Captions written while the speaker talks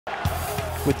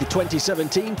With the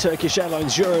 2017 Turkish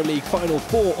Airlines Euroleague Final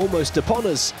Four almost upon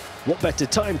us, what better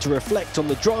time to reflect on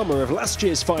the drama of last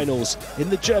year's finals in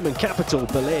the German capital,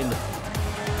 Berlin.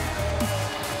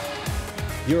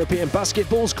 European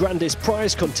basketball's grandest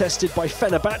prize contested by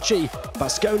Fenerbahce,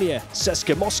 Baskonia,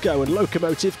 CSKA Moscow and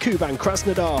Lokomotiv Kuban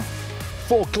Krasnodar.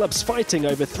 4 clubs fighting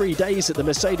over 3 days at the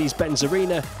Mercedes-Benz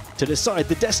Arena to decide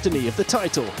the destiny of the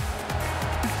title.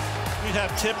 We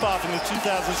have tip-off in the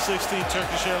 2016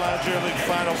 Turkish Airlines Euroleague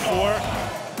Final Four.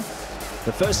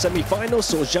 The first semi-final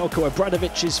saw Željko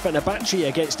Obradovic's Fenerbahce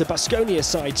against a Baskonia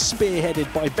side spearheaded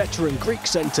by veteran Greek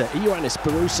centre Ioannis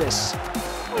Barousis.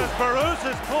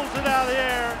 Barousis pulls it out of the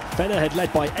air. Fener had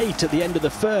led by 8 at the end of the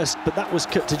first, but that was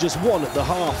cut to just 1 at the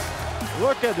half.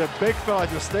 Look at the big fella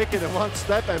just taking it one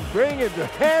step and bringing the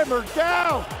hammer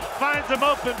down. Finds him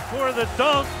open for the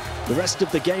dunk. The rest of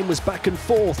the game was back and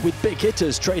forth with big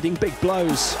hitters trading big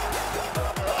blows.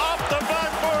 Off the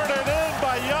backboard and in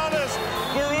by Ioannis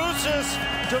Barousis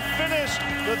to finish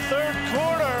the third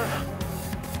quarter.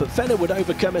 But Fener would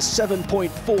overcome a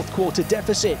 7-point fourth quarter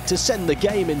deficit to send the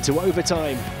game into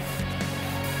overtime.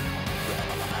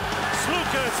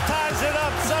 Lucas ties it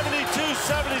up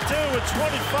 72-72 with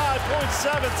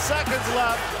 25.7 seconds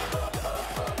left.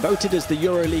 Voted as the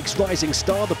Euroleague's rising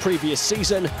star the previous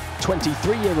season,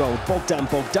 23-year-old Bogdan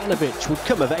Bogdanovic would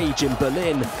come of age in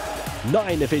Berlin.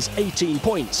 9 of his 18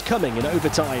 points coming in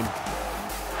overtime.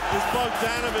 This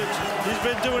Bogdanovic, he's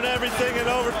been doing everything in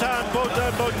overtime,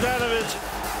 Bogdanovic.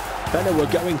 Fener were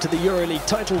going to the Euroleague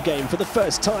title game for the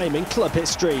first time in club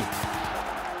history.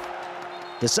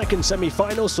 The second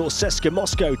semi-final saw CSKA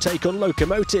Moscow take on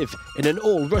Lokomotiv in an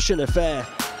all-Russian affair.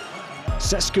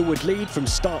 CSKA would lead from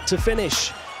start to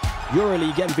finish.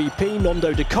 Euroleague MVP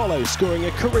Nando De Colo scoring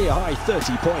a career-high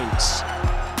 30 points.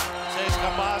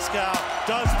 CSKA Moscow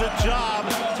does the job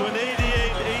to an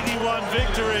 88-81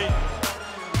 victory.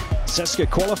 CSKA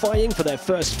qualifying for their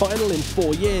first final in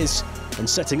 4 years and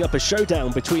setting up a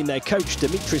showdown between their coach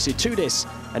Dimitris Itoudis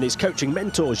and his coaching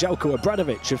mentor Željko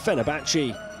Obradovic of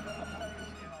Fenerbahce.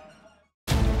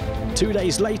 2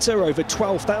 days later, over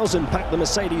 12,000 packed the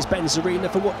Mercedes-Benz Arena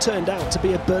for what turned out to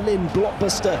be a Berlin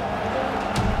blockbuster.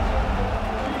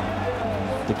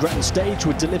 The grand stage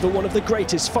would deliver one of the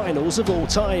greatest finals of all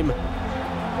time.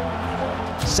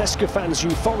 CSKA fans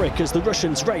euphoric as the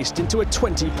Russians raced into a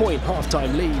 20-point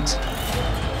halftime lead.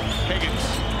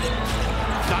 Higgins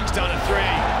knocks down a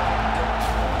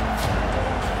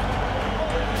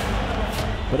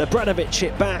 3. But Obradovic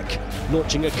hit back,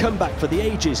 launching a comeback for the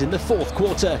ages in the fourth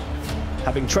quarter.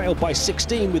 Having trailed by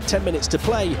 16 with 10 minutes to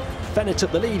play, Fener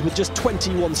took the lead with just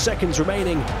 21 seconds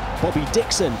remaining. Bobby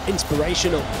Dixon,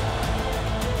 inspirational.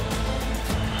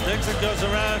 Dixon goes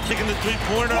around, kicking the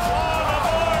three-pointer. Oh,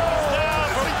 the board is down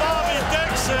for Bobby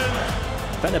Dixon.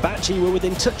 Fenerbahce were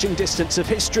within touching distance of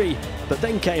history, but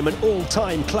then came an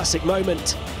all-time classic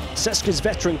moment. CSKA's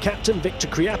veteran captain Victor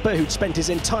Kriapa, who'd spent his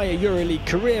entire Euroleague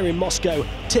career in Moscow,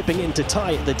 tipping in to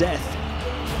tie at the death.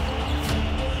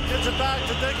 Gets it back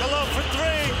to De Colo for 3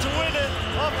 to win it.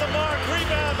 Off the mark,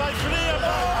 rebound by Kriapa.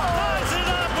 Ties it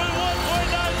up with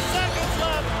 1.9 seconds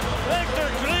left. Victor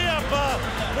Kriapa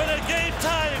with a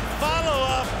game-tying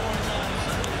follow-up.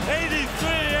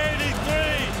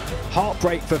 83-83.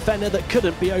 Heartbreak for Fener that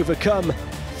couldn't be overcome.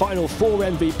 Final Four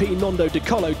MVP Nando De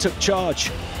Colo took charge.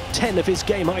 10 of his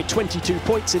game-high 22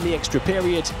 points in the extra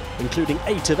period, including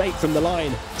 8 of 8 from the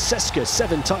line. CSKA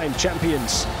 7-time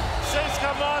champions.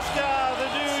 CSKA Moscow, the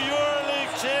new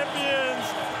Euroleague champions.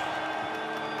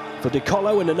 For De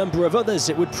Colo and a number of others,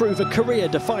 it would prove a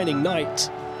career-defining night.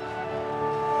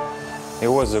 It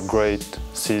was a great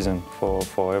season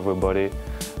for everybody,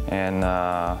 and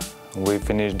we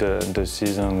finished the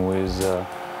season with the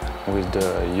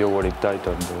Euroleague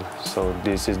title. So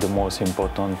this is the most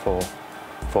important for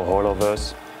all of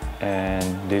us,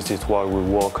 and this is why we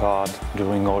work hard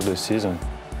during all the season.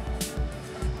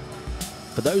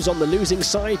 For those on the losing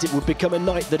side, it would become a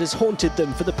night that has haunted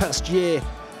them for the past year.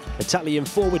 Italian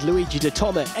forward Luigi De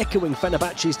Toma echoing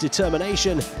Fenerbahce's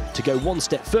determination to go one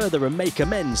step further and make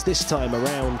amends this time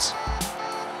around.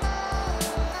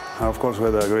 Of course, we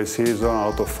had a great season, a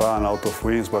lot of fun, a lot of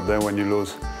wins, but then when you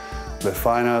lose the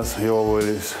finals, you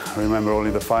always remember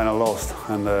only the final lost,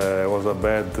 and it was a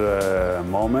bad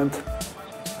moment.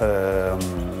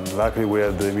 Luckily, we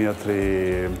had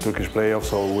immediately Turkish playoffs,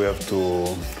 so we have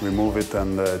to remove it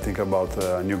and think about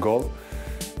a new goal.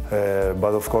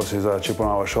 But of course, it's a chip on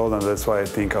our shoulder, and that's why I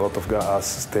think a lot of us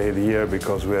stayed here,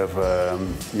 because we have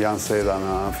Jan said, an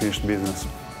unfinished business.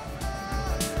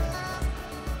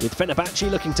 With Fenerbahce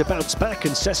looking to bounce back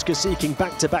and CSKA seeking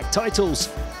back-to-back titles,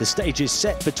 the stage is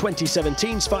set for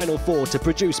 2017's Final Four to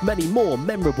produce many more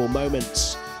memorable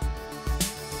moments.